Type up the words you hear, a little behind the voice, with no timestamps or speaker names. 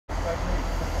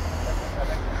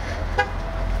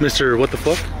Mr. What the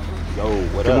fuck? Yo,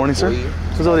 what Good up, morning, sir. boy?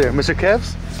 Who's over there? Mr.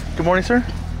 Kevs? Good morning, sir.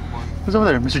 Who's over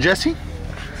there? Mr. Jesse?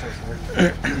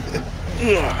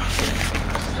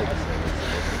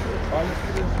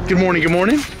 Good morning, good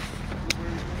morning.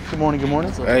 Good morning, good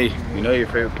morning. Hey, you know your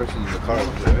favorite person in the car.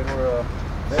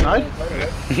 Snide?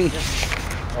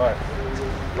 Alright.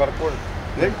 You got a quarter.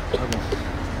 Nick?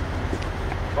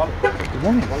 Good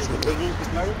morning.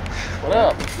 What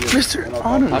up? Mr.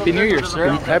 Honor. Happy New Year, sir.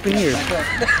 Happy New Year. Yeah,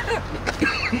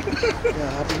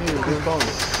 Happy New Year. Good phone.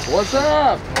 What's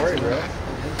up? How are you, bro?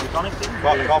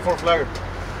 Call for a flagger.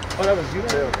 Oh, that was you?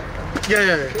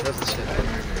 Yeah. That's the shit.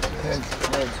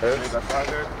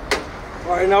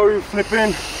 Alright, now we're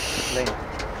flipping.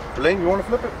 Lane, you want to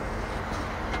flip it?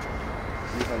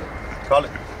 Call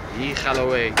it.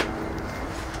 Away.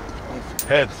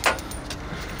 Heads.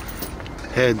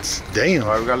 Heads. Damn.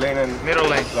 Alright, we got Lane and Middle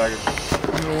lane. flagger. I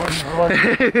like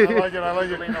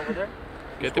it. Lane over there.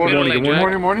 Get the middle lane, Good Jack.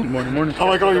 morning. Good morning. I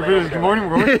like all your videos. Good morning,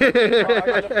 What if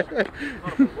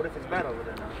it's bad over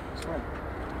there now? It's fine.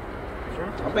 Sure?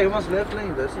 I'll pay once left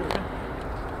lane, that's it.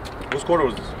 Whose quarter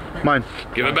was this? Mine.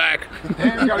 Give it back.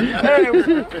 Good morning.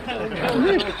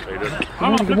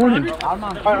 Good?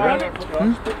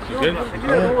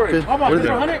 Good. What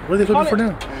are they looking for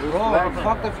now?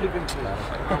 Fuck the flipping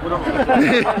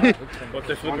What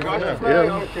they flipping for now?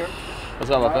 Yeah.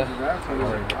 What's up, about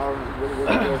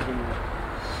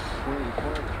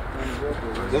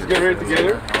Let's get ready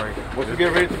together. Once we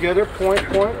get ready together, point.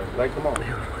 Like, come on.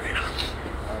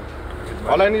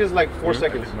 All I need is like 4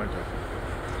 seconds.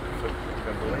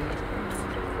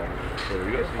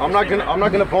 I'm not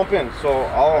gonna bump in, so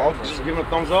I'll just give him a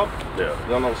thumbs up. Yeah.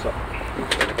 They'll know what's up.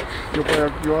 You'll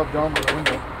have down by the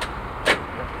window.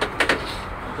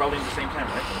 Probably at the same time,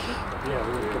 right? Yeah,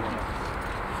 we'll come on.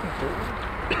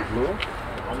 Blue?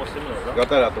 Almost similar, right? Got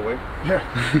that out the way. Yeah.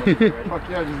 Fuck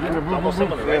yeah, just get a boom, Almost boom,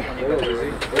 boom. similar, right?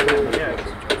 Yeah.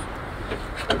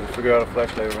 We'll figure out a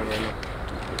flashlight right now.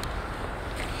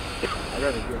 I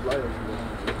got a good light.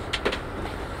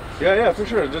 Yeah, for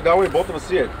sure. Just that way both of us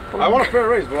see it. I want a fair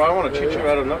race, but I don't want to cheat you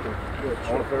out of nothing. I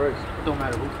want a fair race. It don't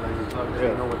matter who's playing, as long as you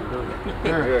know what to do.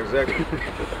 Yeah, exactly.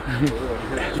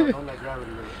 Don't let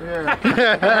gravity do it.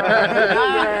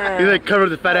 Yeah. You like cover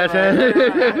the fat ass hand.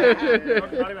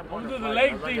 Under the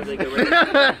leg thing.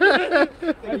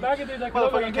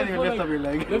 Motherfucker can't even lift up your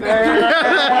leg.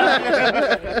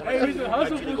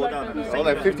 Oh,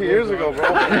 like 50 years ago, bro.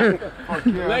 Fuck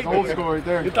yeah, that's old school right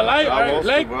there. Get the light, I right? was,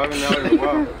 Leg. bro. I haven't known it in a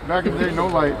while. Back in the day, no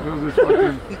light. It was just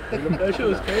fucking... That shit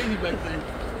was crazy back then.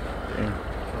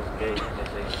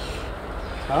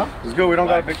 Huh? It's good. We don't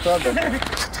got a big crowd though.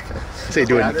 Say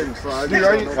doing. Dude,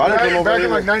 back in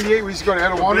like '98, we used to go to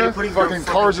Etiwanda. Fucking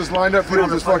cars just lined up. People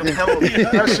just fucking.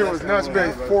 That shit was nuts,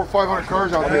 big. 400 or 500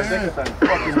 cars out there.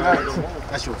 Fucking nuts.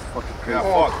 That shit was fucking crazy.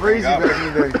 Oh, crazy back in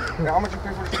the day. How much you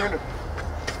pay for the trailer?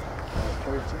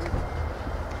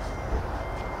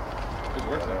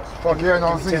 Fuck yeah,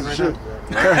 no, things are shit.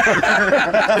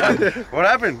 What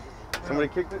happened? Somebody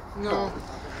kicked it? No.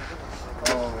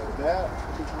 Oh, that.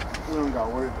 We don't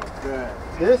got worried about that.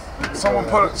 This? Someone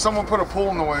put a pole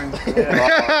in the way.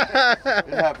 Yeah.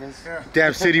 It happens. Yeah.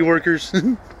 Damn city workers. So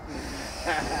you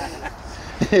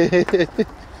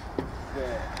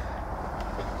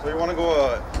want to go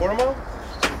a quarter mile?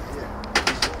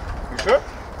 Yeah. You sure?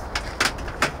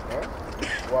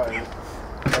 Why?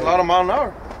 That's a lot of mile an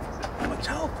hour. Watch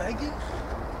out, faggy.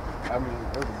 I mean,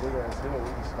 there's a big ass hill. We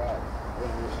can stop.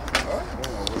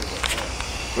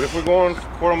 But if we're going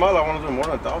quarter mile, I want to do more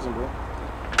than 1,000, bro.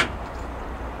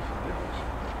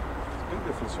 Big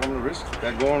difference from the risk.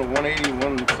 That going to 180,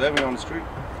 170 on the street.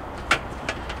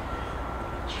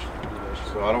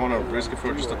 So I don't want to risk it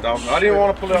for just 1,000. I didn't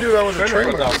want to pull it up. do that with a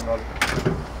trailer. $1,000.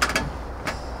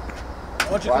 Why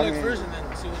don't you connect first and then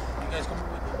see what you guys come up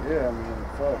with? Yeah, I mean,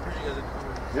 fuck. First you guys come up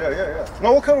Yeah.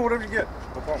 No, we'll cover whatever you get.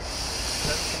 No problem.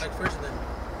 with. Connect first and then.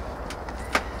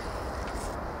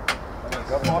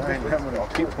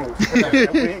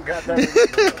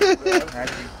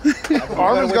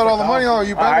 Armin's got all the money on.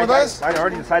 You bet with us? I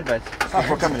already decided that.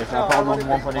 We're coming. It's not all one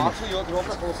point in.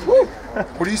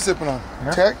 What are you sipping on?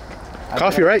 Tech?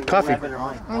 Coffee, right? Coffee.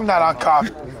 I'm not on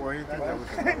coffee. I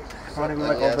want to go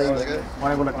like all day. I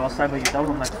want to go like outside by yourself.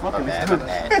 I'm like, fuck it, it's good.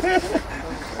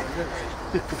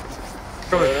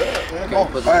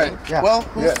 Alright, Yeah. well,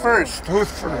 who's first? Who's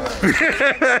first?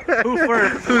 Who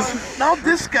first? Not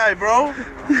this guy, bro.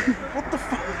 What the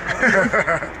fuck?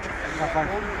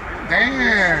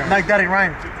 Damn. Like Daddy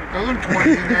Ryan. Those are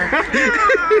 20 in there.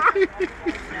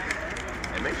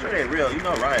 Hey, make sure they're real. You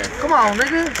know Ryan. Come on,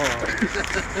 nigga.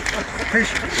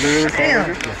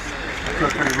 Damn.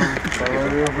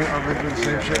 I've been doing the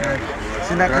same shit, man.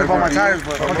 Seen that clip on my tires,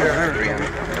 but fuck it, it hurt.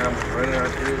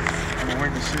 I'm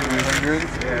waiting to see 100.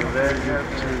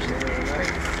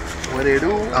 What they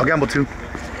do? I'll gamble 2.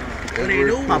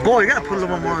 My boy, you gotta put a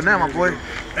little more on that, my boy.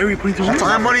 That's all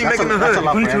that money you make in the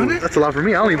hood. That's a lot for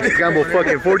me. I only gamble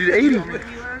fucking 40 to 80.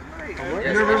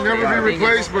 Never be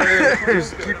replaced, but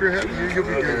just keep your head. You'll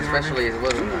be good. Especially if it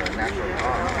wasn't a natural law.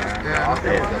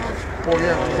 Oh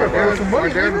yeah, my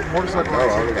dad motorcycle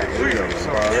accident.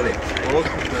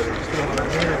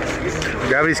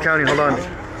 Gravity's counting. Hold on.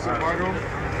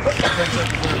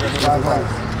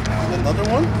 Another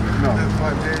one? No,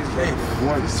 5 days.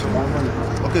 Once.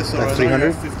 Okay, so That's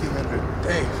 300. 1,500.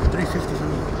 Hey, 350 for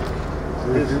me.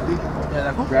 350? Yeah,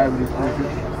 that cool. Gravity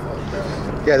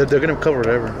 350. Yeah, they're gonna cover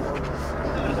whatever.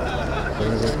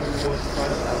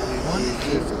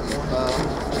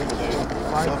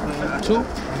 2.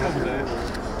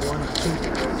 1, 2,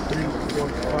 3, 4,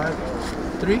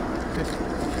 5, 350.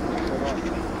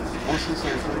 What's this?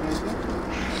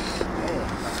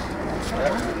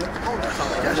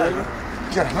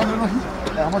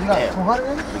 How much you got?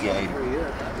 200? We get 80.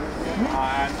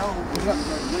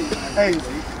 Hey,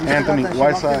 Anthony,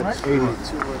 Whiteside, 80.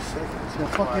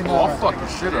 fucking, I'll fuck your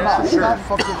shit up for sure.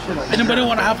 fuck your shit up. Anybody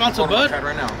want a half ounce of bud?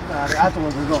 Right now. Nah,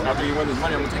 afterwards we go. After you win this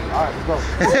money, I'm gonna take it. Alright, let's go.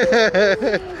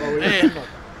 Hey.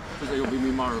 You'll be me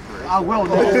Mario Kart. I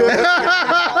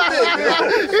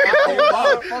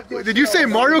will. Did you say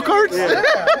Mario Kart?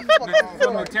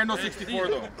 Nintendo 64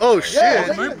 though. Oh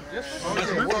shit. We'll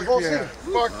see.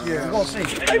 Fuck yeah. We'll see.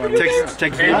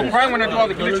 Text Hey, I'm crying when I do all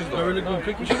the glitches They're though. really good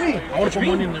cookies. I want to put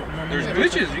money in there. There's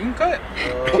glitches, you can cut.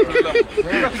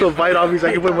 So bite off means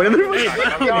I can put money in there.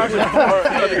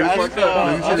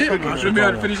 Should be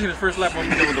able to finish his first lap on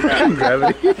the back.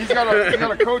 Gravity. He's got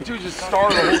a coach who just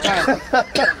started the whole time.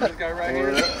 This guy right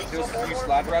here, you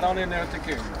slide right on in there and take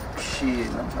care of him. Shit,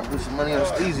 I'm trying to put some money on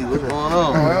Steezy. What's going on?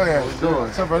 Oh, hell yeah. What you doing?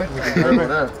 What's up, brother?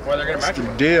 Well, Well, they're gonna match you.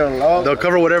 deal, love. They'll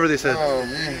cover whatever they said. Oh,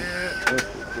 man.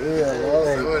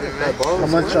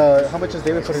 How much is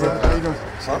David putting in?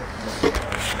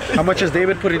 How much is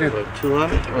David putting in? 200?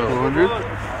 200?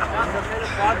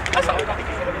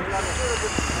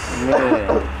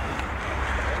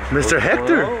 Mr.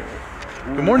 Hector.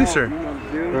 Good morning, sir.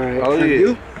 Oh,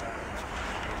 yeah.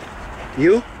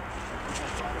 You?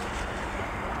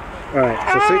 Alright,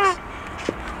 so 6?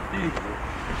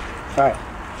 Alright.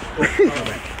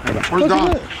 Where's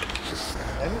Don?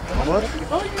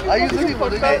 How you doing? It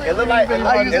look like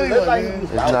how you doing?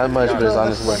 It's not much, but it's on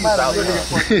its way.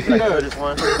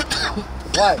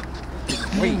 Why?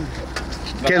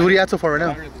 Kez, what are you at so far right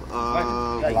now?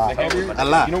 A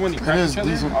lot. You know when you crash each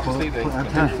other, obviously they make the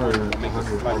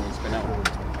lighter one spin out.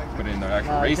 But in the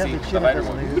actual racing, the lighter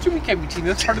one. What you mean can't be cheating?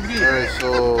 That's part of the game. Alright,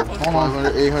 so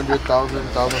 500, 800,000,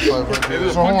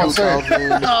 1,500, So hold on, say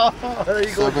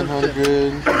 2,000,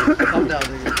 700, Calm down,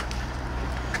 nigga.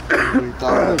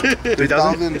 3,000,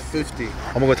 3,050. I'm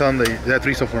gonna go tell them that they're at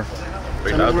 3 so far.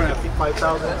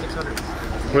 5,600.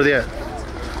 Where are they at?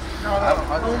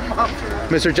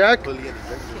 Mr. Jack?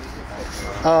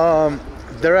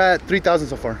 They're at 3,000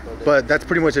 so far, but that's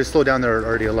pretty much, it's slowed down there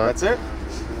already a lot. That's it?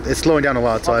 It's slowing down a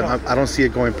lot, so I don't see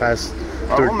it going past.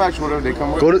 I'll match whatever they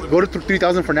come with. Go to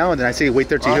 3,000 for now, and then I say wait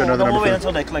there till you hear another number.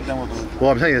 Until they collect them. Well,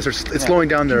 I'm telling you, it's slowing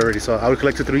down there already, so I would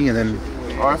collect to 3, and then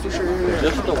Alright, for sure. Are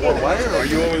you over there or are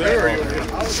you over there?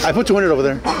 I put 200 over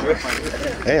there.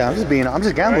 Hey, I'm just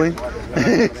gambling.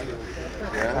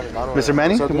 Mr.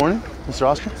 Manny, good morning. Mr.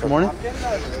 Oscar, good morning.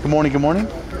 Good morning, good morning.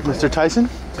 Mr. Tyson,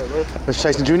 Mr.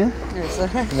 Tyson Jr.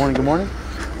 Good morning, good morning.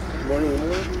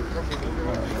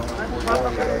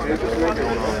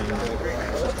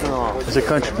 It's a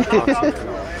country.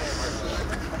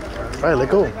 All right, let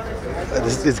go.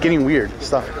 It's getting weird.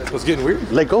 Stop. What's getting weird?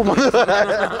 Let go.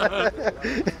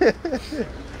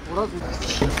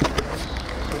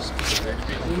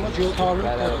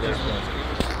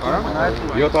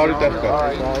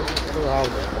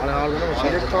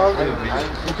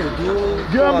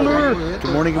 Gambler.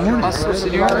 Good morning, good morning. Happy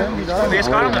New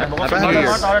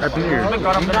Year. Happy New Year.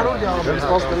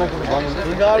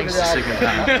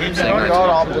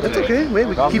 That's okay. Wait,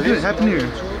 we can keep doing it. Happy New Year.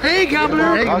 Hey,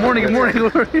 gambler. Hey, good morning, good morning,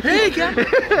 good morning. Hey, gambler.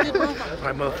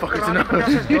 Alright, motherfuckers, enough.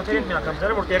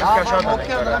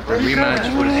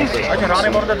 Rematch, what did he say?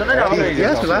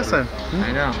 Yes, the last time.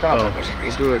 I know.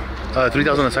 Let's do it.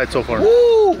 3,000 on the side so far.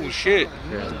 Ooh, shit.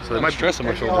 Yeah, so it might stress on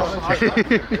my shoulders.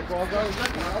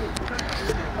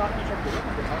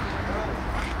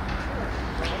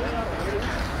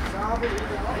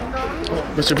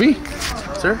 Mr. B,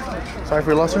 sir, sorry for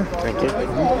your loss, sir. Thank you.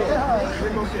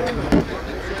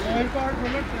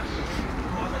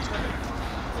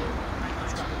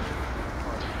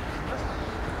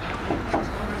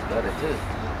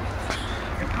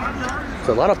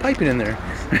 There's a lot of piping in there.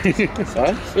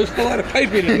 Huh? There's a lot of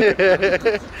piping in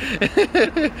there.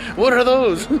 What are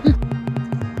those?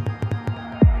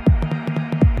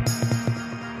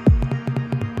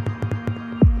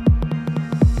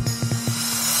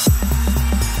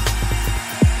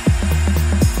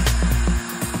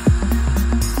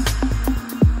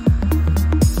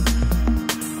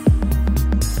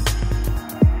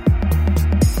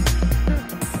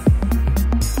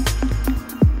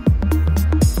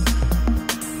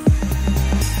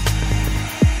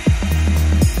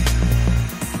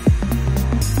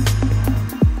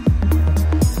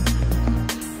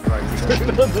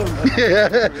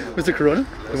 Mr. Corona,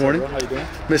 good morning. How you doing?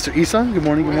 Mr. Isan, good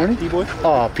morning, good morning. P-boy?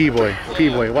 Oh, P-boy,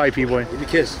 P-boy, why P-boy? Give me a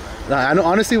kiss. Nah, I know,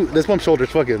 honestly, let's bump shoulders,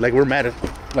 fuck it, like we're mad at,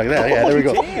 like that, yeah, there we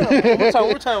go. Damn. One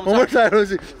more time. One more time,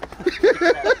 let's see.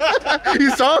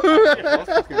 You saw him?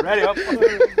 Ready? I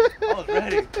was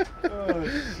ready.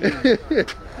 Oh,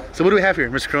 So what do we have here,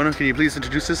 Mr. Corona? Can you please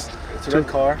introduce us? it's a red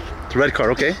car. It's a red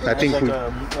car, okay. I think like we,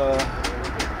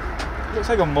 looks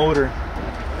like a motor.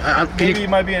 can Maybe you, it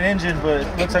might be an engine, but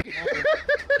it looks like a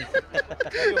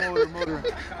motor.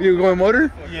 you going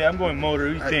motor? Yeah, I'm going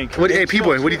motor. What do you think? What, hey,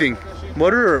 P-boy, what do you think?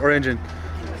 Motor or engine?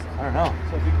 I don't know.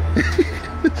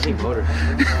 I think motor.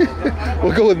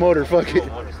 We'll go with motor, fuck it.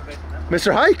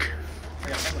 Mr. Hike?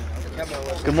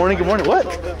 Good morning, good morning. What?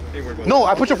 No,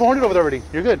 I put your 400 over there already.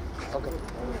 You're good.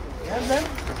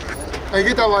 Hey,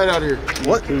 get that light out of here.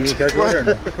 What? Can you calculate or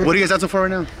no? What are you guys out so far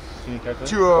right now?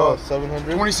 To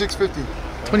 700. 2650.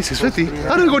 2650?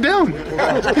 How did it go down?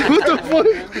 What the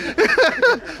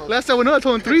fuck? Last time we know I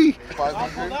told him 3.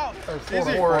 500 or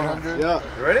 400. Yeah.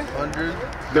 You ready?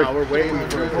 100. Now we're waiting for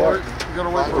the report. You're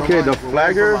gonna wait for Okay, the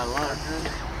flagger.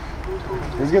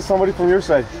 Let's get somebody from your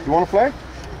side. You want a flag?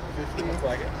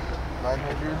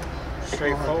 900.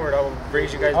 Straightforward. I will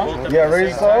raise you guys both up. Yeah, at the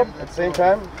raise same us up time at the same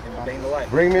time. and bang the light.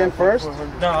 Bring me in first.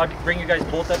 No, I'll bring you guys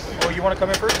both up. Oh, you want to come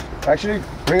in first? Actually,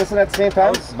 bring us in at the same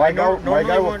time. My guy normally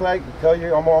will when- flag, tell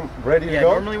you I'm ready to Yeah,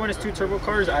 go. normally when it's two turbo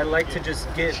cars, I like to just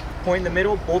point in the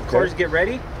middle, both cars get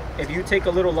ready. If you take a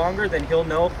little longer, then he'll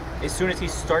know as soon as he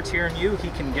starts hearing you, he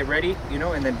can get ready, you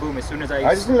know, and then boom, as soon as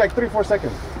I just need like 3-4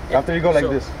 seconds after you go like So-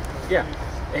 this. Yeah,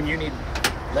 and you need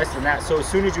less than that. So as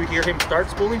soon as you hear him start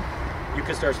spooling, you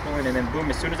can start spooling, and then boom,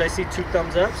 as soon as I see 2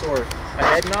 thumbs ups or a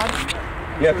head nod.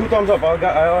 Yeah, 2 thumbs up. I'll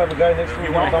have a guy next to me.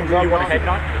 You want thumbs up. a head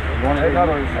nod? You want a head nod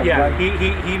or Yeah,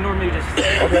 he normally just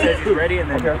says he's ready, and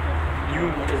then Okay. you,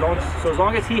 as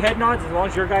long as he head nods, as long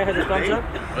as your guy has a thumbs up,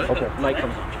 Okay. light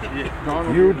comes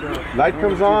on. You light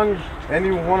comes on,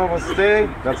 any one of us stay,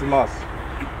 that's a loss.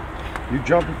 You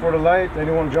jump before the light,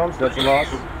 anyone jumps, that's a loss.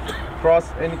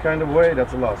 Cross any kind of way,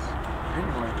 that's a loss.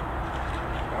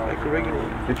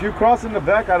 If you cross in the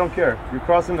back, I don't care. You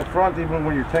cross in the front, even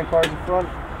when you're 10 cars in front,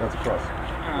 that's a cross.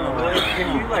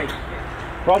 If you like,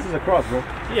 Cross is a cross, bro.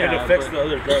 yeah, It affects the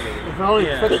other driver. It's not only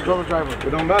Yeah. the other driver.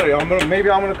 It don't matter. Maybe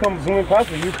I'm gonna come zooming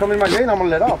past you. You come in my lane, I'm gonna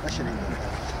let off.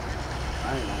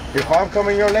 If I'm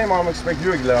coming your lane, I'm gonna expect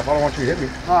you to let off. I don't want you to hit me.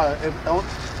 I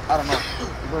don't know.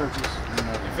 You better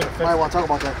just, might want to talk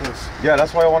about that case. Yeah,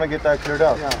 that's why I want to get that cleared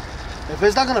out. Yeah. If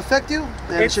it's not going to affect you,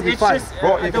 then it should be fine.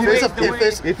 Bro,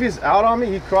 if if he's out on me,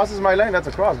 he crosses my lane, that's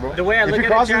a cross, bro. the way I if look he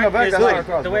at crosses it, in the Jack, back, is that's not a like,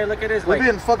 cross, the way I bro. look at it is we've like,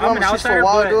 been fucking I'm on an the streets for a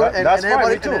outsider, while, but dude. That's and fine,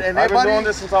 everybody, me too. and I've been everybody, doing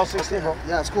this since I was 16, bro.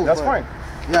 yeah, it's cool. That's but- fine.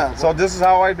 Yeah. So this is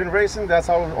how I've been racing. That's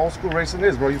how old school racing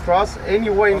is, bro. You cross any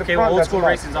way in the okay, front, well, old that's a school loss.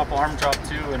 racing's off arm drop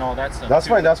too and all that stuff. That's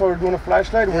too. fine. That's why we're doing a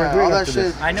flashlight. We're Yeah, doing all that after shit.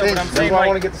 this, I know, but I'm That's saying, why I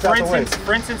wanna like, get this out the way.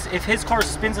 for instance, if his car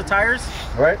spins the tires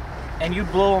right? and you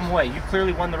blow him away, you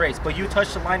clearly won the race. But you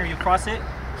touch the line or you cross it,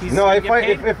 he's No, gonna if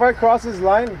get paid. I cross his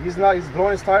line, he's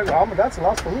blowing his tires. That's a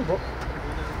loss for me, bro.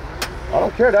 I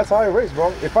don't care. That's how I race,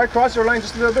 bro. If I cross your line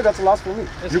just a little bit, that's a loss for me.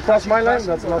 You cross my line,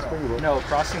 that's a loss for you, bro. No,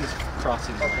 crossing is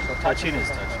crossing. Touching is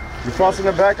touching. You cross in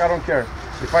the back, I don't care.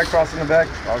 If I cross in the back,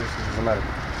 obviously it doesn't matter.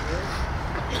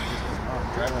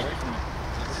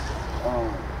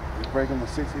 Breaking the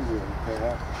 60s will pay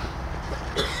out.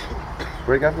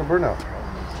 Brake after burnout.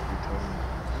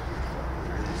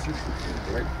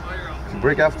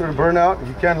 Brake after the burnout. If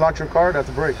you can't launch your car, that's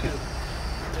a brake.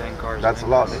 That's a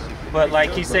loss. But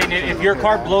like he's saying, if your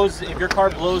car blows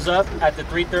up at the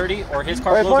 330 or his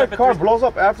car If blows my up at car blows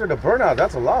up after the burnout,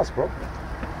 that's a loss, bro.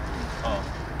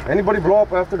 Anybody blow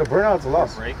up after the burnout, it's a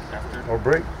loss. break after. Or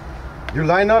brake. You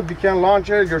line up, you can't launch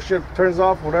it, your ship turns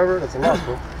off, whatever, that's a loss,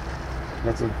 bro.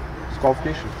 That's a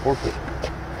disqualification, forfeit.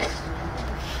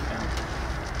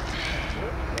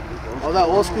 All that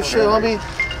old school shit, homie.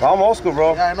 I'm old school,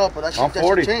 bro. Yeah, I know, but that shit, I'm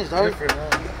 40. That shit changed, dog.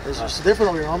 It's just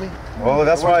different over here, homie. Well,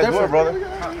 that's why I do it, different. brother.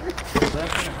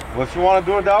 Well, if you want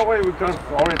to do it that way, we could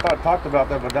have already talked about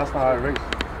that, but that's not how I race.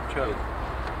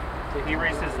 he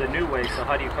races the new way. So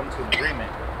how do you come to an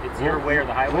agreement? It's your way or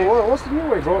the highway. Well, what's the new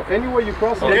way, bro? Any way you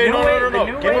cross. Okay, new way- the no.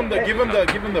 new Give way-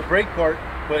 him the brake part.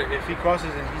 But if he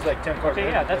crosses and he's like 10 cars. Okay,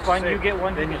 yeah, that's fine. You get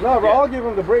one. Then you No, bro, I'll give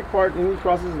him the brake part and he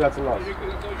crosses. That's a loss. break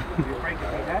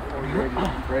it like that, or you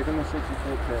Breaking the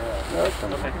 64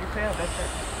 okay. You pay out. That's it.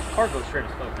 Car goes straight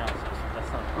as fuck now. So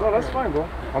that's not. No, that's fine, bro.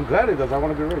 I'm glad it does. I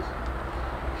want a good race.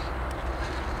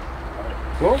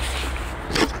 Go. We're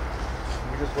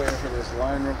just waiting for this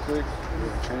line real quick.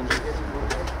 We'll change it.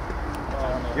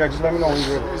 Yeah, just let me know when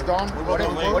you're ready. It's done.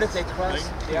 What if they cross?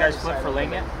 You guys flip for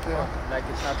lane yet? Like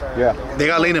it's not the. Yeah. They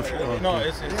got lane. No,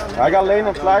 it's I got lane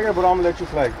and flagger, but I'm gonna let you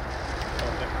flag.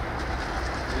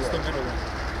 the middle one.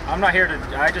 I'm not here to.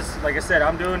 I just, like I said,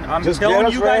 I'm Just telling get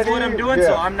us you guys what ready. I'm doing. Yeah.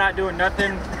 So I'm not doing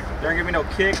nothing. Don't give me no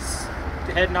kicks,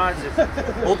 head nods. If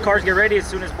both cars get ready, as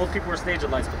soon as both people are staged, the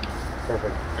lights go.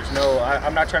 Perfect. There's no.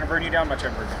 I'm not trying to burn you down. I'm not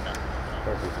trying to burn you down.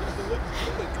 Perfect.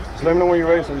 Just let me know when you're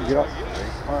ready so you get up.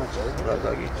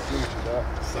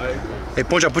 Hey,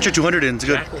 Poncho, put your 200 in. It's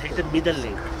good. Take the middle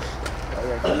lane.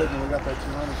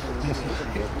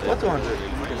 What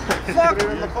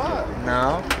 200?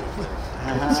 No.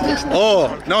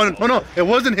 Oh, no. It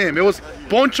wasn't him. It was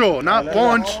Poncho, not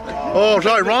Ponch. Oh,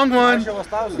 sorry. Wrong one.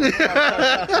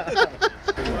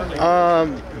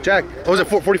 Jack, what was it?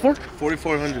 44?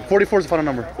 4,400. 44 is the final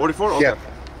number. 44? Okay. Yeah.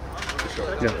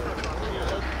 Yeah.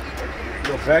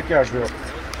 Your backyard drill.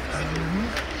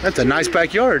 That's a nice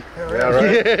backyard. Yeah,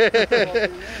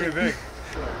 right. Pretty big.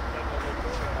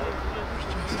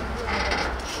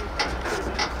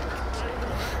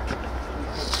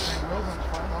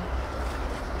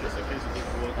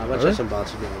 How much are some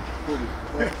bots doing?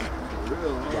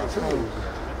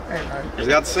 He's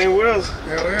got the same wheels.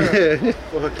 Yeah.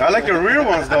 I like the rear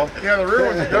ones though. Yeah, the rear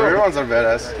ones are The rear dope. ones are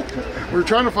badass. We were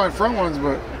trying to find front ones,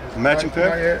 but Matching not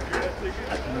pair? yet.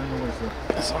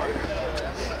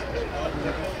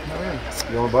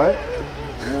 You wanna buy it?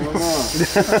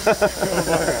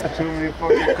 Too many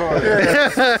fucking cars.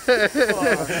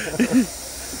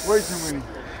 Way too many.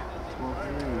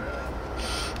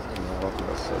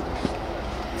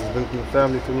 It's been in the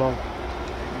family too long.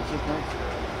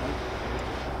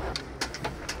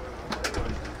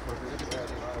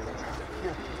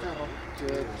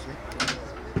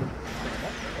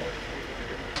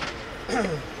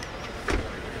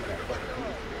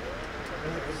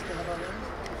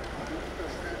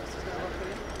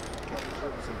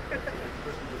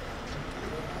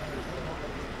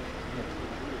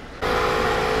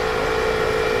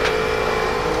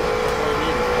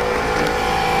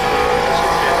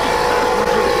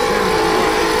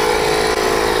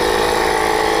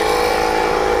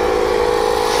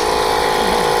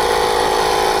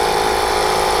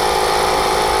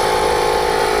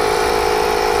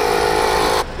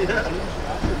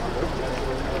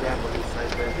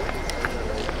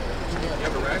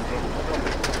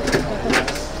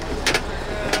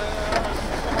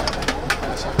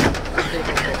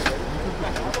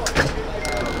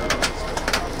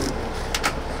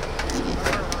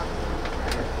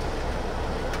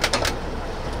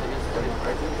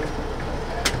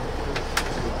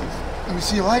 Let me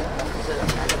see a light.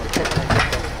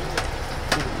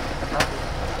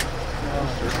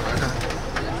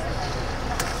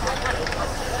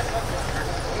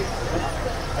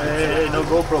 Hey, no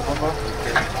GoPro,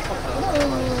 Papa.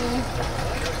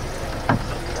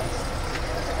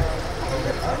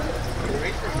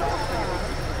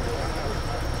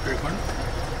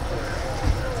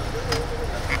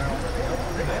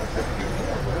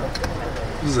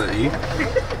 Is that E?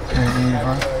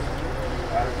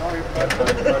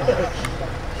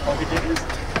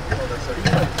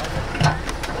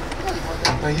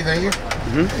 Thank you, thank you.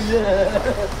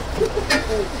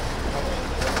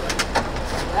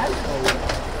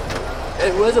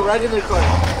 Hey, where's a rag in the car?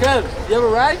 Kev, you have a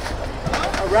rag?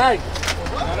 A rag.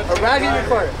 A rag in the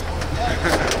car.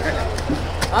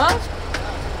 Huh?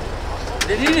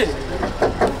 They need it.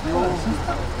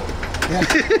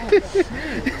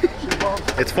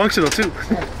 It's functional too.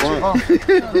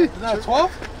 Is that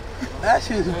 12? That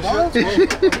shit is bomb.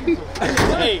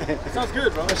 Hey, it sounds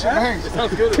good, bro. It Bangs.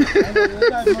 sounds good.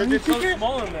 It's so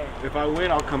small in there. If I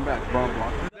win, I'll come back. Blah,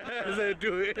 blah.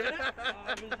 Do it.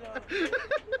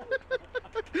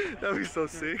 That'd be so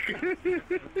sick.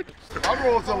 I'll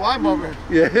roll to the line moment.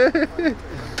 Yeah.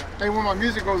 Hey, when my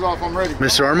music goes off, I'm ready.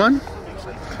 Mr. Armand?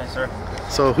 Yes, sir.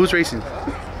 So who's racing?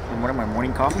 What am I,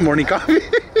 morning coffee? Morning coffee?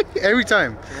 Every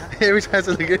time. Every time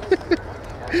something good.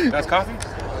 That's coffee?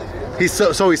 He's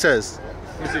so he says.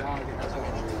 It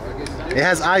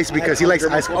has ice because he likes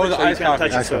ice. Oh, the ice coffee.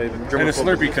 Ice coffee. And a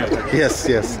Slurpee cup.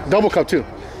 Yes. Double cup too.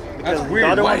 Because the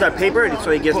other ones are papered,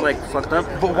 so it gets like fucked up.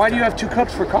 But why do you have 2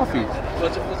 cups for coffee?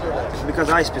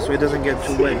 Because I ice it, so it doesn't get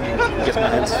too wet. It gets my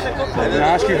hands. Now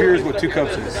ask your viewers what 2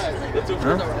 cups is.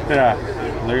 Huh? Yeah.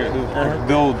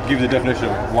 They'll give you the definition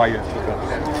of why you have 2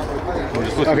 cups. We'll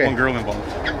just look at one girl involved.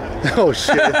 Oh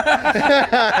shit.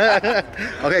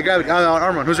 Okay, grab it.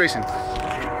 Armand, who's racing?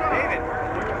 David.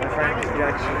 My friend,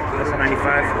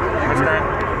 Sn95 Mustang.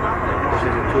 This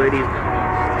is a 280.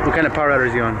 What kind of power outer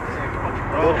is he on?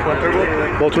 Both twin turbo.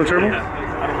 Both twin turbo? I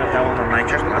don't have that one on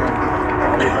nitrous. I don't.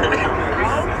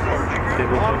 They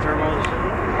both twin turbos.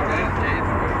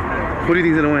 Who do you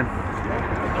think's gonna win?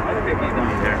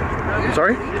 I'm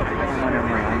sorry?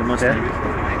 On the Mustang.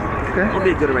 Yeah. Okay. It'll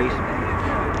be a good race.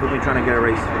 We've been trying to get a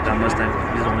race with that Mustang.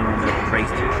 He's the only one that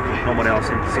raced. Nobody else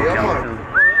in SoCal.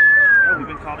 Yeah, we've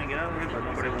been calling it out, but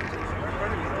nobody wants it.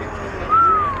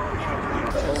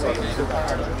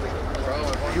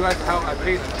 You asked how I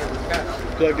paid for the cash.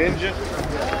 Plugged in, Jim?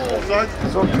 Both sides?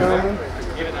 It's okay, man.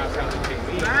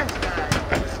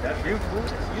 That's beautiful.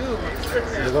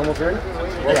 Is almost ready?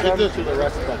 Well, get this to the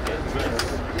rest of the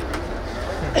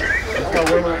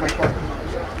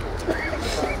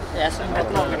That's not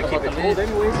going to keep it cold Keep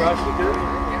anyways.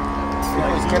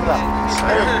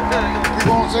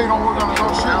 on saying don't work on his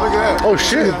own shit. Look at that. Oh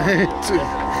shit.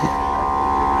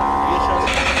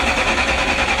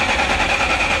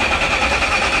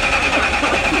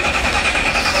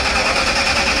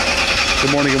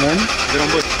 Good morning, good morning.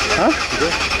 Huh?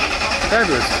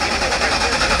 Fabulous.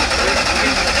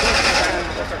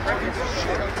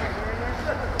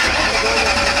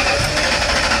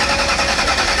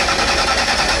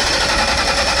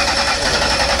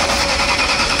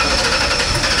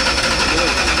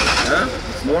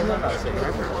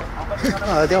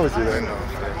 Oh, they always do that.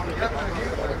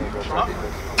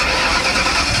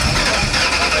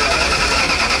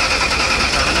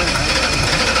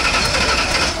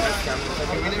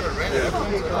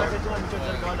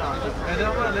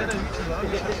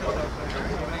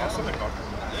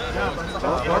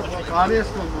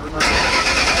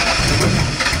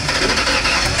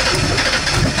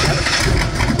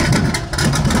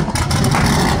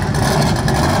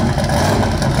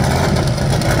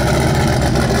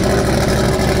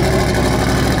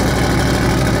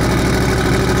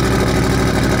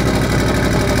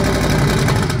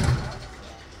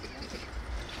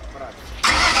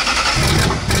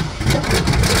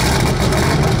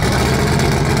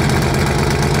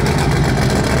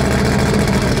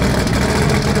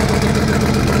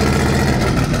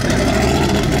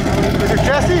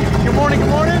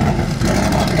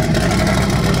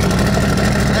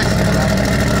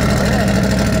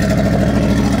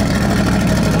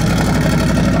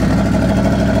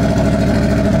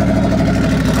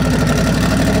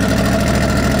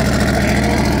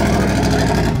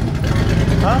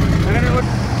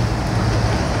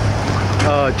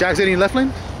 Jack's hitting left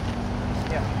lane?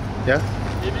 Yeah. Yeah?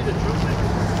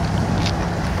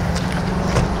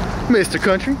 Mr.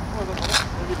 Country.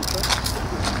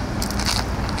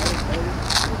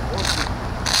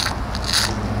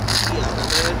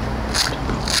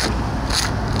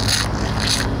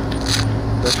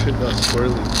 That shit got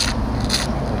swirly.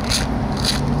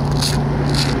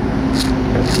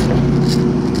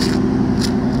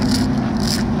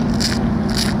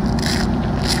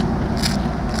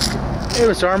 Hey,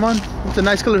 Mr. Armand, what's a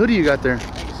nice color hoodie you got there?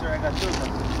 Thank you, sir. I got 2 of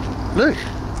them. Look.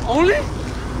 Only?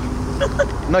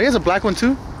 No, he has a black one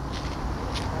too.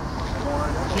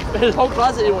 His whole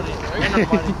closet is one.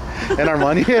 And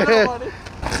Armani. And Armani.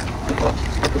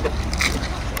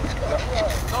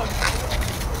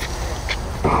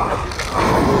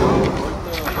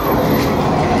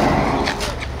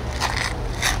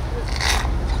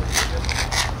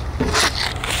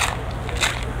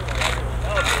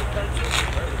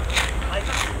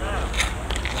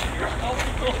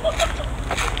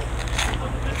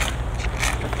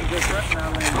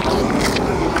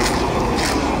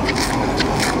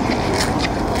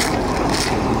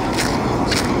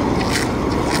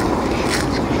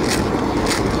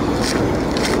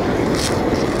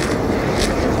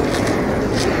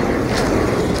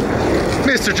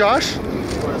 Mr. Josh.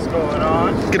 What's going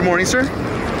on? Good morning, sir.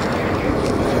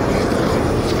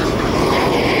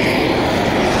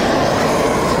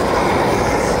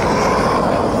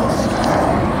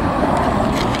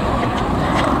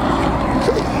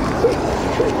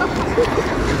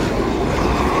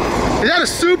 Is that a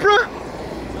Supra?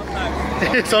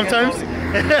 Sometimes. Sometimes?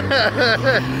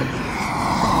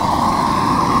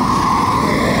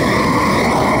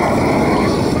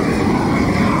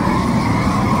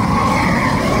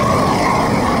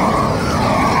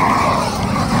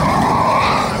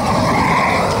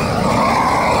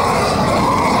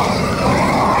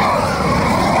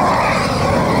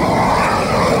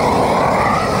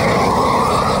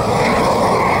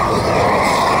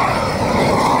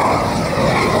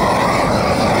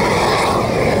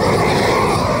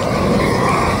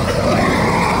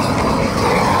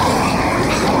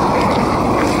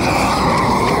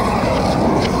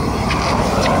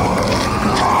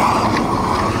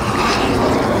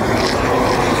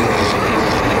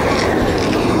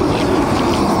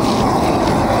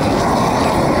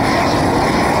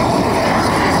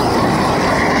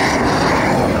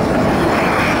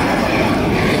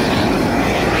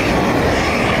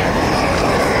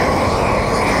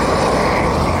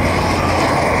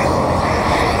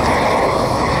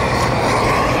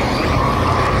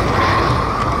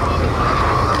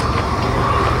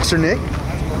 Mr. Nick.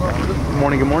 Good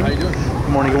morning, good morning. How you doing? Good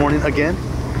morning, good morning again.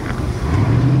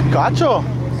 Gacho.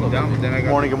 Good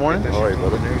morning, good morning. All right,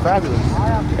 brother. Fabulous.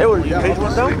 Hey, what, you paid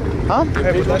one though? Huh?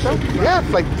 Yeah,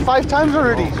 like 5 times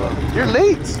already. You're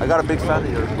late. I got a big fan of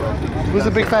yours, bro. Who's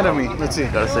a big fan of me? Let's see.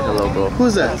 Gotta say hello, bro.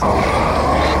 Who's that?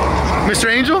 Mr.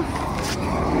 Angel?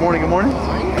 Good morning, good morning.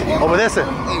 Obedece.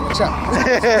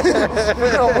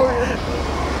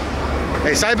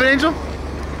 Hey, side bid, Angel?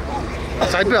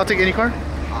 Side bid, I'll take any car.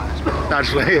 Not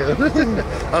just like,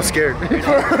 I'm scared.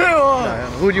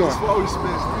 Who do you want?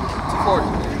 240.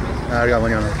 I got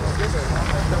money on it.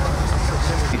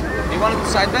 You want to do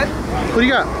side bet? What do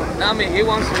you got? Nah, me. He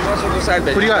wants to do side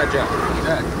bet. What do you got? Just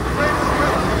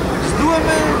do it,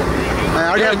 man. I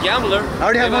already have a gambler. I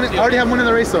already have money. I already have money in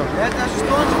the race though. Yeah, that's just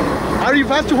don't. I already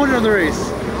passed 200 on the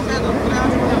race.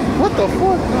 What the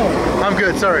fuck? I'm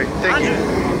good. Sorry. Thank you.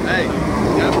 Hey.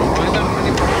 Yeah, bro.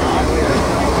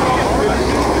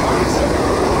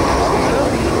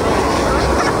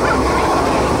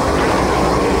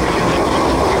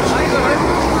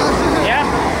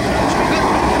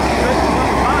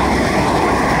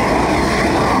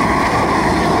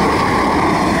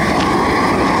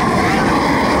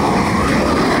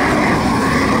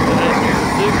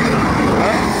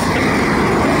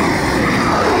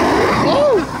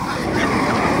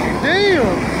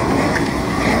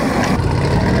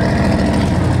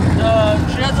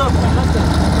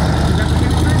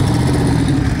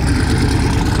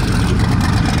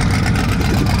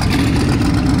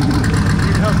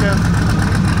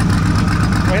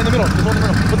 Right in the middle. Just hold the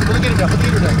middle. Put the gator down. Put the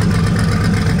gator down.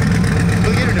 Put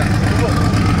the gator down.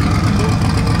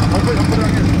 I'll put it on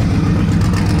here.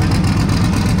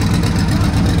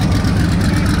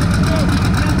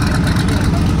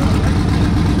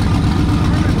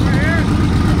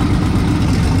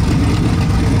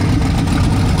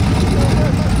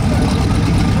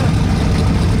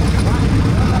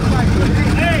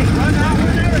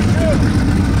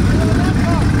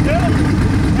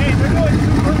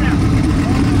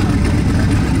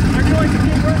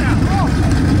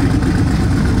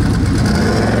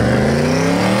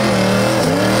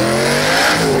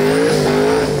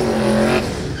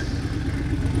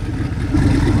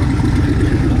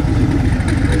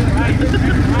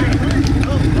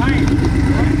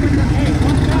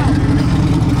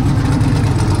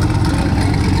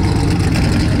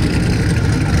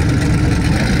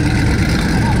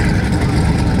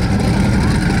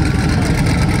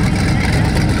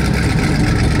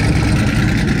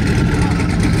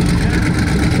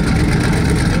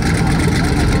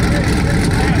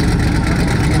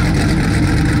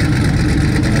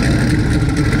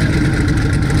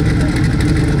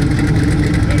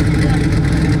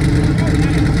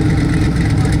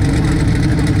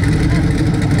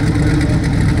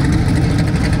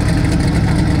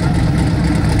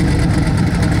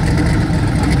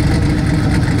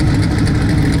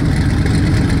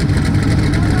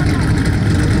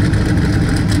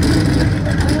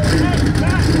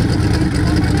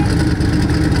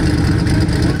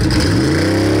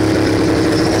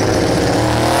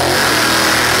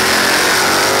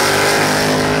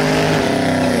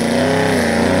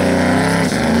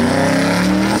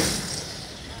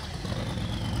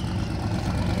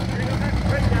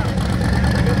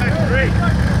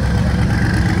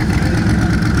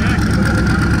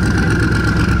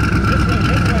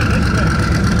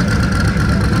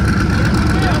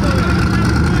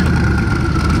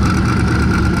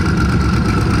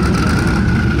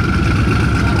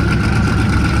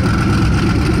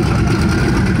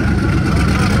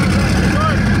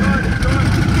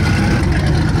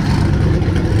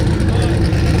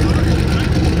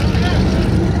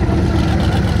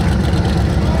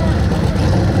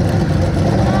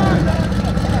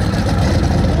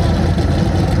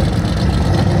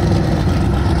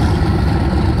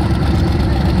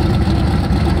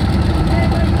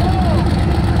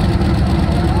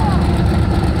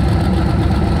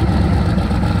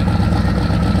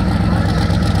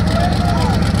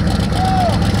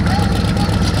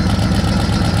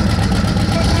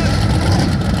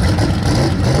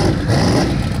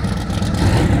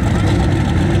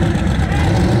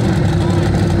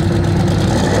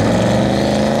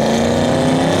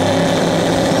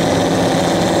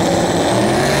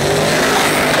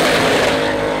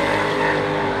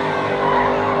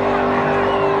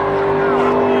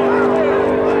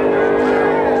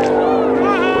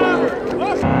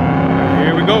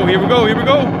 Here we go, here we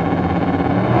go.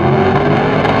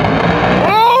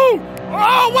 Oh!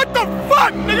 Oh, what the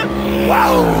fuck, nigga?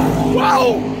 Whoa!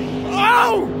 Whoa!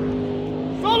 Oh!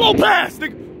 Solo pass,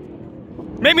 nigga.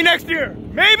 Maybe next year.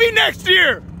 Maybe next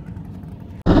year.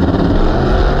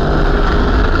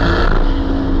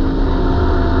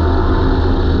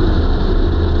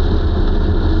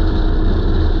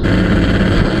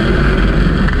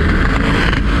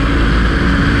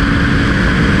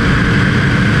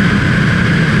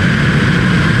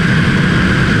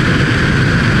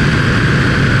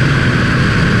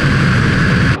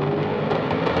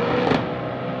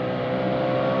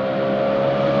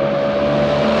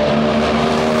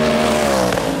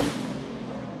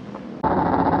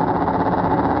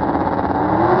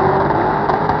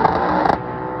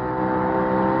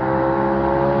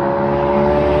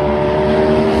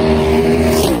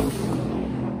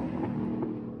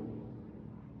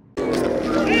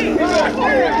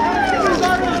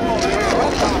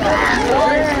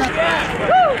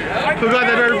 Who got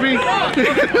that better beat?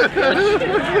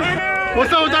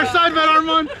 What's up with our side bet,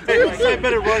 Armand? Hey, my side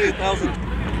bet running 1,000.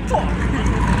 Fuck.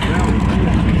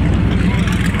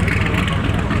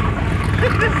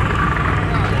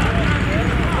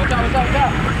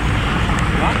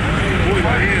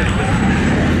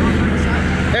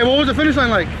 Hey, what was the finish line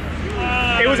like?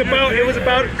 It was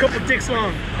about a couple dicks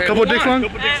long. Hey, couple dicks long? Who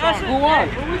won?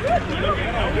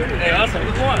 Hey, awesome.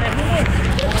 Who won?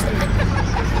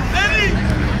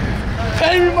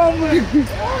 Hey, mama.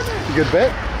 Good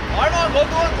bet. Armand, go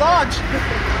do it launch.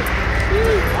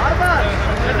 Armand.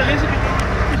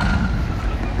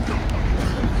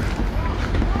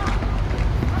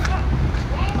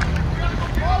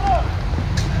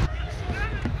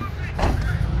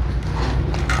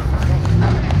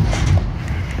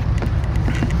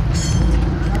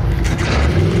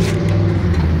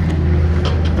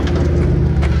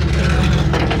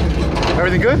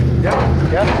 Everything good?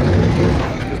 Yeah.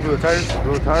 Yeah. Just blew the tires.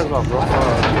 Blew the tires off, bro. What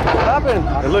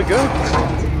happened? It looked good.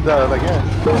 That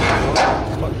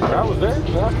was there.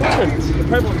 That's perfect. The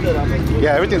pipe was good.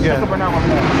 Yeah, everything's good.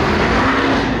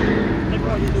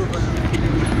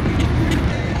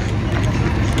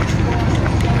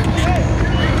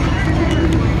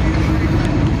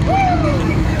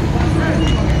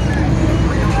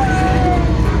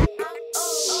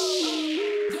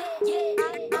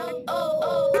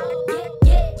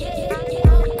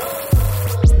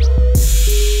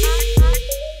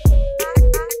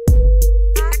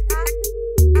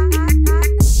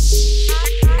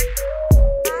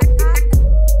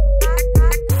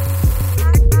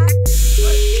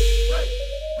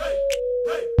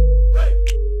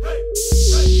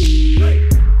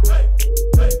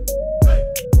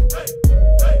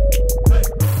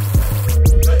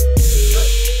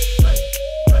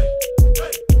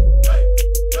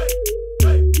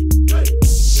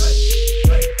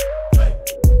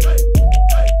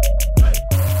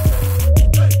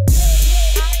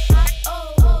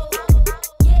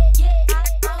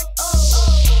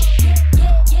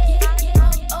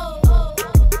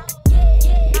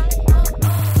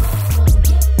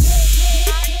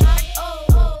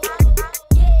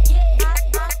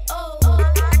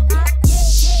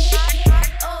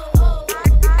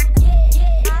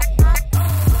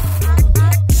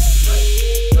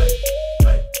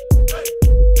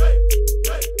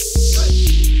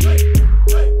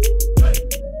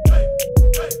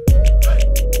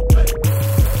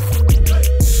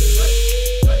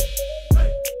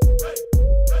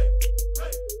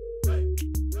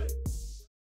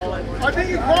 I think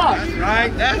you crossed. Right?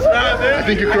 That's right, man. I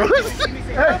think you crossed.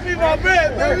 Help me, my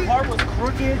man, baby. The car was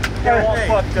crooked. They're all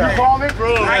fucked up. You called it?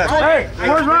 Bro, Hey,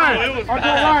 where's Ryan? I told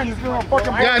Ryan he's doing a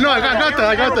fucking Yeah, no, I got that.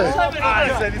 I got that.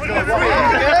 I said he's going to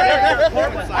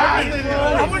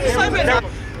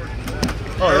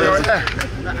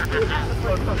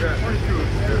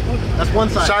That's one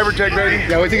side. cybortech, baby.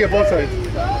 Yeah, we can get both sides.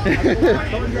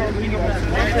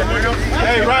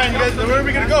 Hey, Ryan, you guys, where are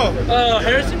we going to go?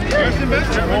 Harrison.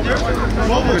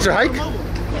 Mr. Hike?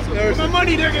 Where's my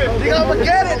money, nigga? Nigga,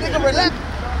 forget it. Nigga, relax.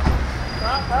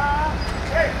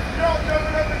 Hey, you all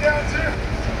jumping up and down, too?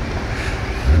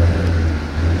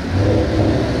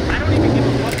 I don't even give a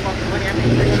fuck about the money. I mean,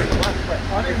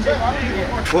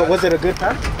 What, was it a good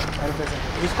time?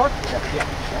 his car? Yeah.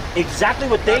 Exactly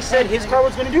what they said his car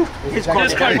was going to do. His car.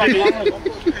 His car.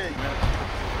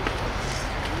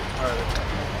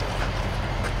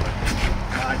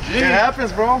 It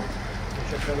happens, bro.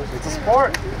 It's a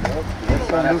sport.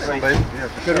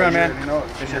 Good run, man.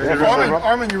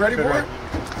 Armin, you ready, boy?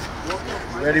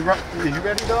 Ready, bro? You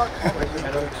ready, dog?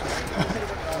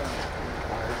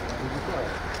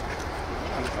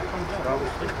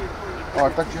 Oh, I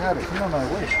thought you had it. No, I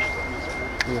wish.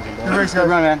 Good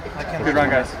run, man. Good run,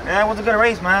 guys. Yeah, it was a good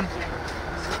race, man.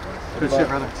 Good shit,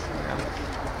 brother.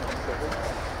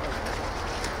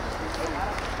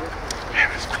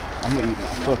 I'm gonna eat it.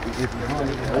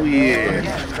 Oh, yeah.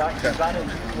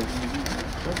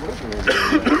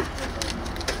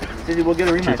 We'll get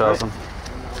a rematch. 2,000.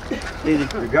 You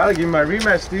gotta give me my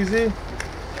rematch, Steezy.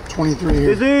 23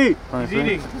 here. Steezy! He's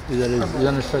eating. He's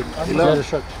on his truck. He's on his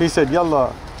truck. He said,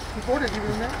 yalla.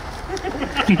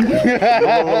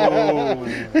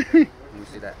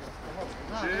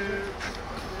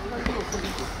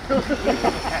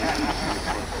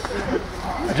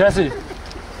 Jesse.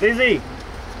 Easy.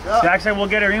 Jackson will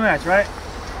get a rematch, right?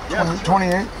 Yeah.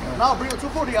 28. No, bring the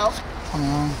 240 out.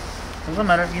 21. Doesn't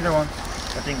matter, either one.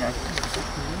 I think I.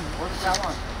 Where's that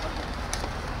one?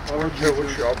 I don't care what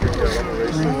shop you get on the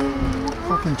race.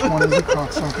 Fucking 20 is a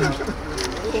cocksucker.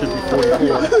 Should be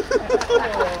 44.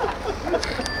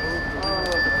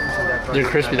 They're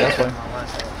crispy, that's why.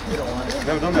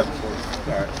 Never done that before.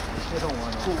 Alright.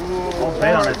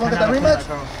 Want that rematch?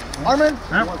 Armin?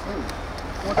 Huh?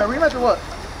 Want that rematch or what?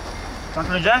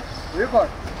 Something to Jack? Rear card.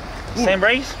 Same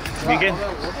race? You get?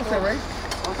 Same race?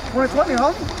 2020,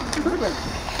 huh?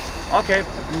 Okay,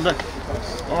 look.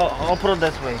 I'll put it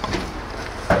this way.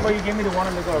 Well, you gave me the one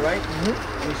on the go, right?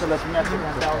 Mm-hmm. You said let's match it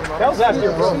 1,000. That was last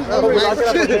year, bro. That was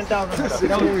last year.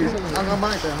 10,000. I'm gonna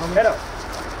mind that, homie. Head up.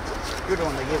 You're the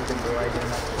one that gave it to me, right?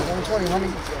 120,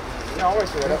 homie. Yeah, I'll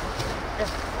race it up.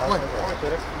 Alright,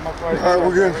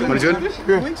 we're good. Everybody's good?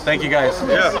 Good. Thank you guys.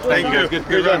 Yeah, thank you.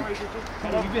 Good run.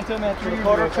 You've been telling me that 3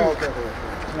 quarter too.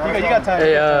 You got time.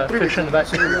 Hey, picture in the back.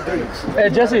 Hey,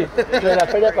 Jesse. La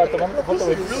feria para tomar una foto,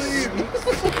 güey.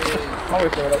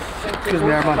 Excuse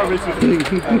me, Armand.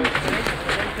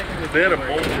 They had a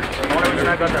boulder.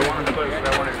 I got that one on the place.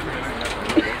 That one is.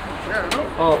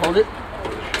 Oh, hold it.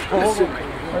 Hold it.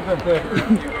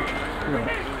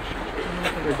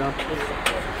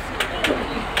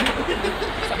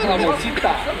 La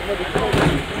bolsita.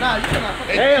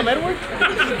 Hey, I'm Edward.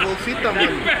 Bolsita,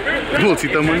 man.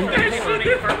 Bolsita, man.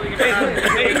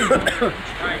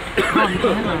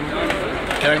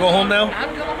 Can I go home now?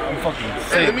 I'm fucking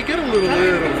sick. Hey, let me get a little.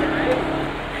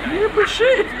 Yeah, but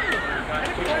shit.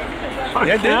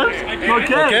 Yeah, dude.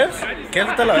 Okay.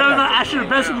 Can't tell her. I should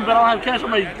invest in, but I don't have cash on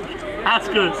my ass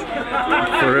goods.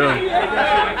 For real.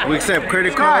 We accept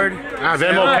credit card.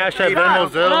 Venmo, Cash App, Venmo,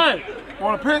 Zelle.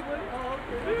 Want a pick?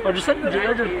 Or just send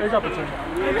there's opportunity.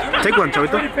 Take one,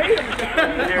 Chavito.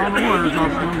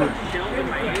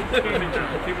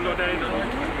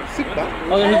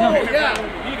 Oh, there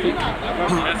he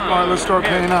comes. Alright, let's start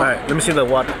paying out. Alright, let me see the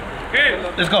water.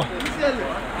 Let's go.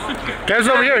 Kev's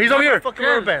over here. He's over here. Fucking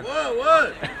rubber band.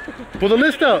 What? Pull the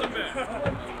list out.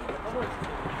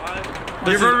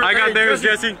 I got theirs,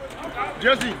 Jesse.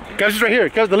 Jesse. Kev's just right here.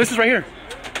 Kev, the list is right here.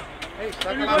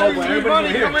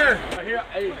 Everybody, come here.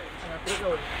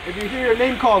 If you hear your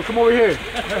name called, come over here.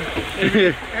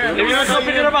 Hey,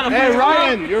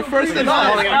 Ryan, you're first in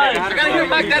line. I gotta hear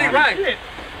Mac Daddy Ryan.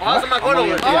 How's my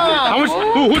going? How much?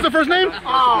 Who's the first name?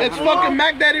 It's fucking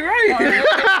Mac Daddy Ryan.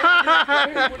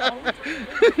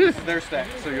 This is their stack,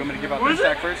 so you want me to give out their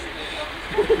stack first?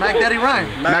 Mac Daddy Ryan.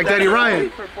 Mac Daddy Ryan.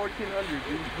 For 1,400,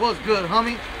 dude. What's good,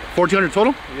 homie? 1,400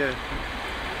 total? Yeah.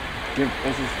 Give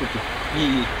this is 50.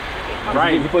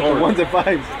 Ryan, you put the ones at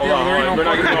 5s. Hold on, we're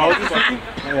not gonna do fucking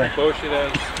bullshit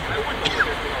ass.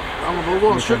 I'm gonna go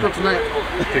on strip up tonight.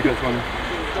 Take this one.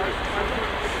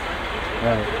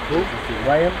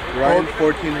 Ryan,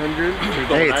 1,400.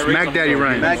 Hey, it's Mac Daddy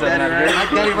Ryan. Mac Daddy Ryan. Mac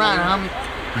Daddy Ryan, homie.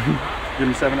 Give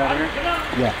him 7 out of here.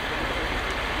 Yeah.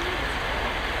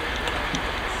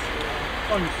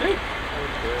 Oh, you see?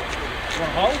 Want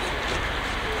a house?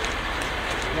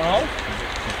 Want a house?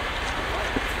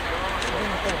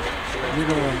 You're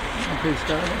gonna pay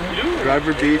Scott?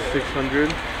 Driver B, 600.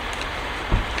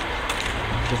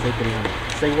 Just say 300.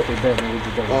 Say what they bet, man.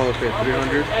 Oh, okay,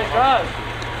 300. Hey, guys.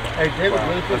 Hey, David,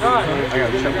 really quick. I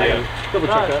gotta check that. Double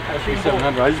check that. I see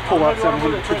 700. I just pulled out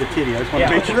 700 to the titty. I just want to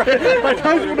make sure. I just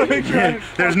want to make sure.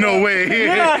 There's no way.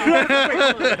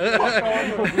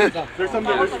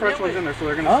 There's fresh ones in there, so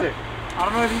they're gonna stick. I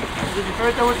don't know if did you throw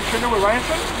it there with the trainer with Ryan?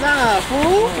 Nah,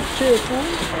 fool. Shit, fool.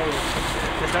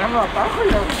 Ya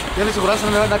le aseguraste no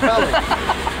me van a acá, güey.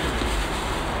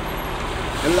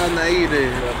 El Anaire.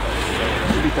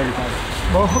 Should be 35.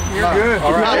 Oh, you're good.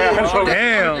 All right.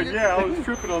 Damn. Yeah, I was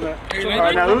tripping on that. All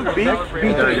right, now who's B? B3.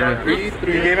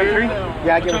 You gave him 3?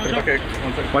 Yeah, I gave him 3. Okay.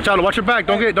 1 second. Watch out. Watch your back.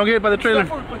 Don't get hit by the trailer.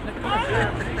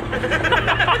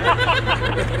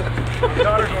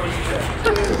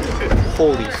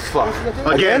 Holy fuck.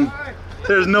 Again?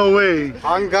 There's no way.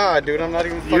 On God, dude. I'm not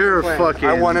even fucking You're playing. fucking.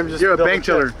 I want him just You're a double bank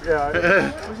teller. check.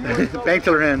 Yeah. Bank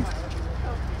teller hand.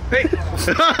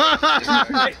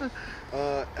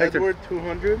 Edward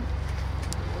 200.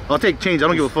 I'll take change. I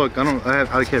don't give a fuck.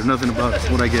 I care nothing about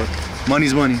what I get.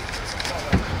 Money's money.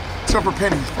 Except for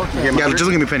pennies. Fuck that. Yeah, just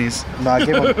look at me pennies. No, I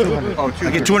gave him 200. Oh, 200.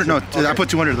 I get 200. No, I put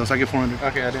 200 though, so I get 400.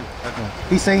 Okay, I didn't.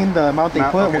 He's saying the amount they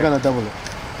put, we're gonna double it.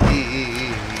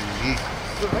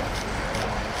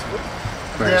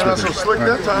 Yeah, that's so slick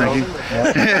that time.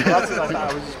 Thank you. I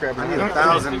was just grabbing. I need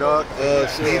 1,000, dog.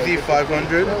 Easy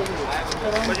 500.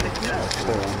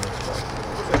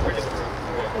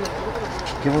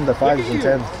 Give him the 5s and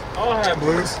 10s.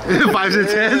 Blues. 5s and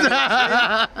 10s.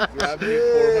 Grab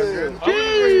it.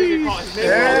 400.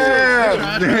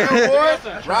 Yeah. Boy.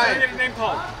 Ryan.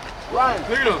 Ryan.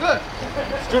 Look at him.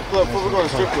 Strip club. We're going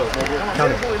to strip club.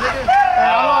 Count it.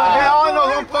 All I know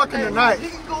is I'm fucking tonight. You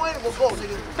can go in and we'll go,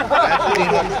 nigga.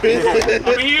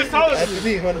 I mean, he was telling us.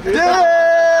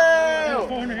 Damn!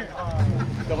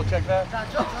 Double check that.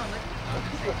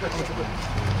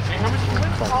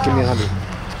 Give me 100.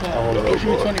 Give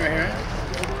me 20 right here.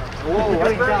 Whoa,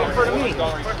 right in front of me.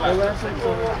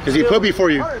 Because he put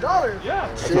before you.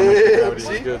 Yeah.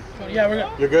 Shit. Good. Yeah, we're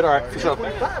good. You're good? All right. For sure.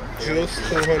 Juice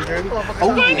 200.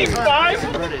 Oh, 95.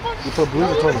 You put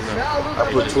blues or 20s? I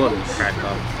put 20s.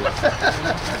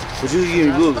 But you give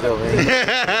me blues though, man.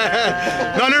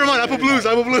 No, never mind. I put blues.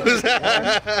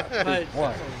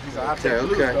 Okay.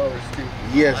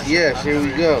 Yes, here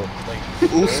we go.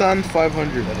 Usan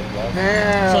 500.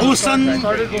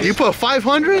 Usan, you put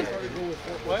 500?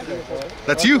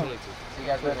 That's you. Hey,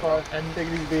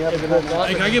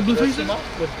 can I get blue faces?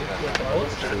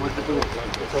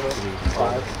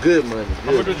 Good money.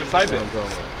 How much was your side bid?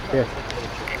 Here.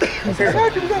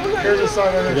 Here's a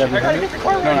sign on it.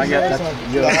 No, not yet.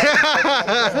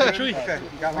 Actually, Okay,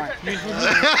 got mine. I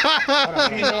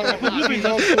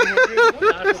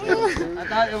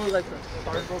thought it was like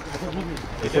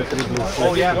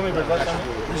Oh, yeah. Give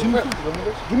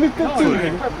me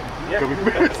 15.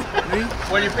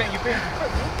 When you pay,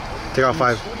 Take out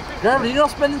 5. Damn, you don't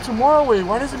spend it tomorrow with.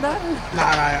 Why does it matter?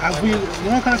 nah. You know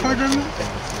what kind of car driving?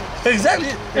 Exactly.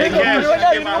 Hey, Cash,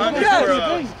 get my 100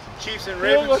 for Chiefs and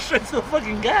Ravens. Go straight to the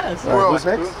fucking gas. Who else?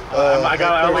 I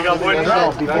only got one.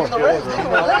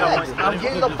 I'm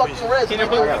getting the fucking rest.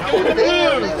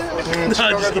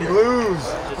 Got the blues.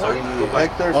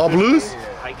 All blues?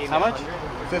 How much?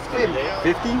 50? 50? Now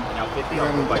 50.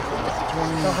 I'll go by 20.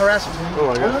 Don't harass me.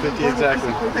 Oh, I got 50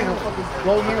 exactly.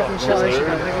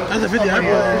 That's a 50. I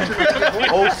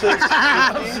bought. 06.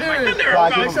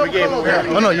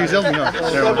 Oh no, you tell me no. At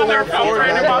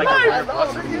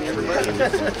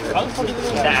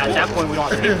that point, we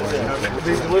don't have to pay for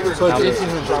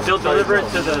it. They'll deliver it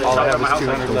to the top of my house.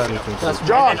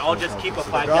 And I'll just keep a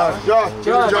 $5. Josh.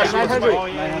 Oh,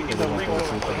 yeah, you can double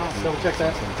check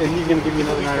that. And he's gonna give me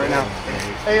another 9 right now.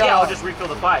 Yeah, I'll just refill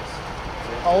the 5s.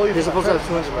 You're supposed to have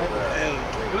 200, right? It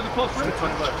was a close $20.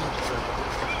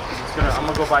 I'm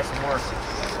gonna go buy some more.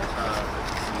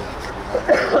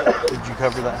 Did you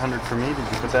cover that 100 for me? Did you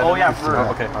put that? Oh in? yeah, for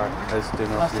okay, all right. I just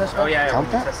didn't know. If you... Oh yeah,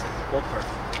 Count that? Both parts.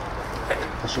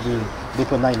 That should be. They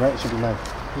put 9, right? It should be 9.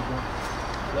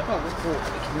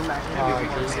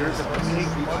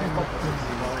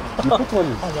 You put 20.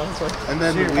 And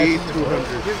then the weed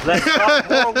 200. Let's stop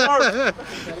more work.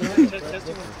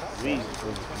 Weed.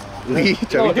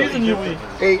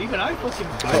 Even I fucking.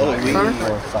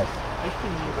 Or 5.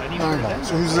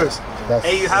 So who's this? That's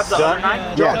Hey, you have the other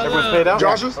 9? Josh. Everyone's paid out?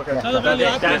 Josh's? Okay. That's another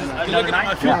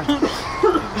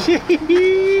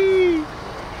 9?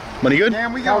 Money good?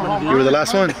 Damn, we got one. You were the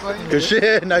last one. Good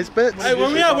shit. Nice bets. Hey, where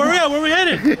we at? Where we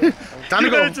headed? Time to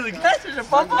go. To the gas station,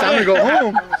 Papa. Time to go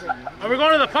home. Are we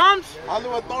going to the Palms?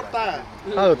 Hollywood torta.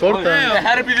 It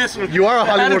had to be this one. You are a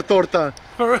Hollywood torta.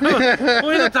 For real. Who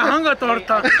is the Tahanga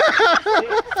torta?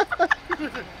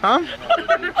 Huh?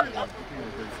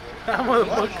 That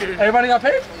motherfucker. Everybody got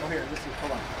paid?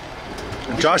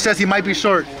 Josh says he might be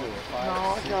short.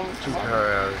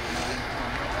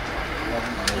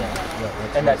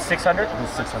 And that's 600?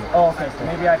 It's 600. Oh, okay. So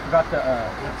maybe I forgot the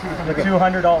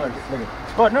 $200.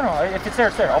 But no, if it's there,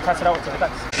 it's there. I'll pass it out to the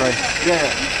guys. Right. Yeah.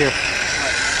 Here.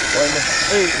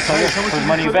 Hey, how much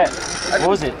money you bet? What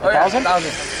was it? 1,000?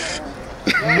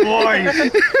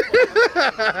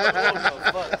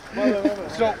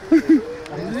 So,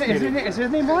 Is his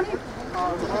name Ronnie?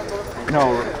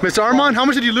 No. Mr. Armand, how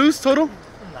much did you lose total?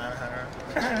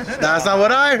 900. That's not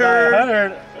what I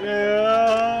heard.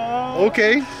 Yeah.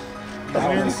 Okay.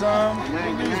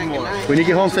 When you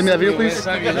get home, send me that video, please.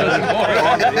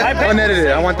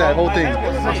 Unedited. I want that whole thing.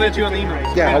 I'll send it to you on the email.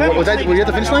 Yeah. Was that? Were you at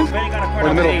the finish line? Or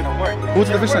in the middle? Who's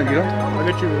at the finish line? You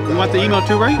know? You want the email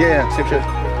too, right? Yeah. Same shit.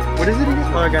 What is it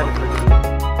again? Oh, I got it.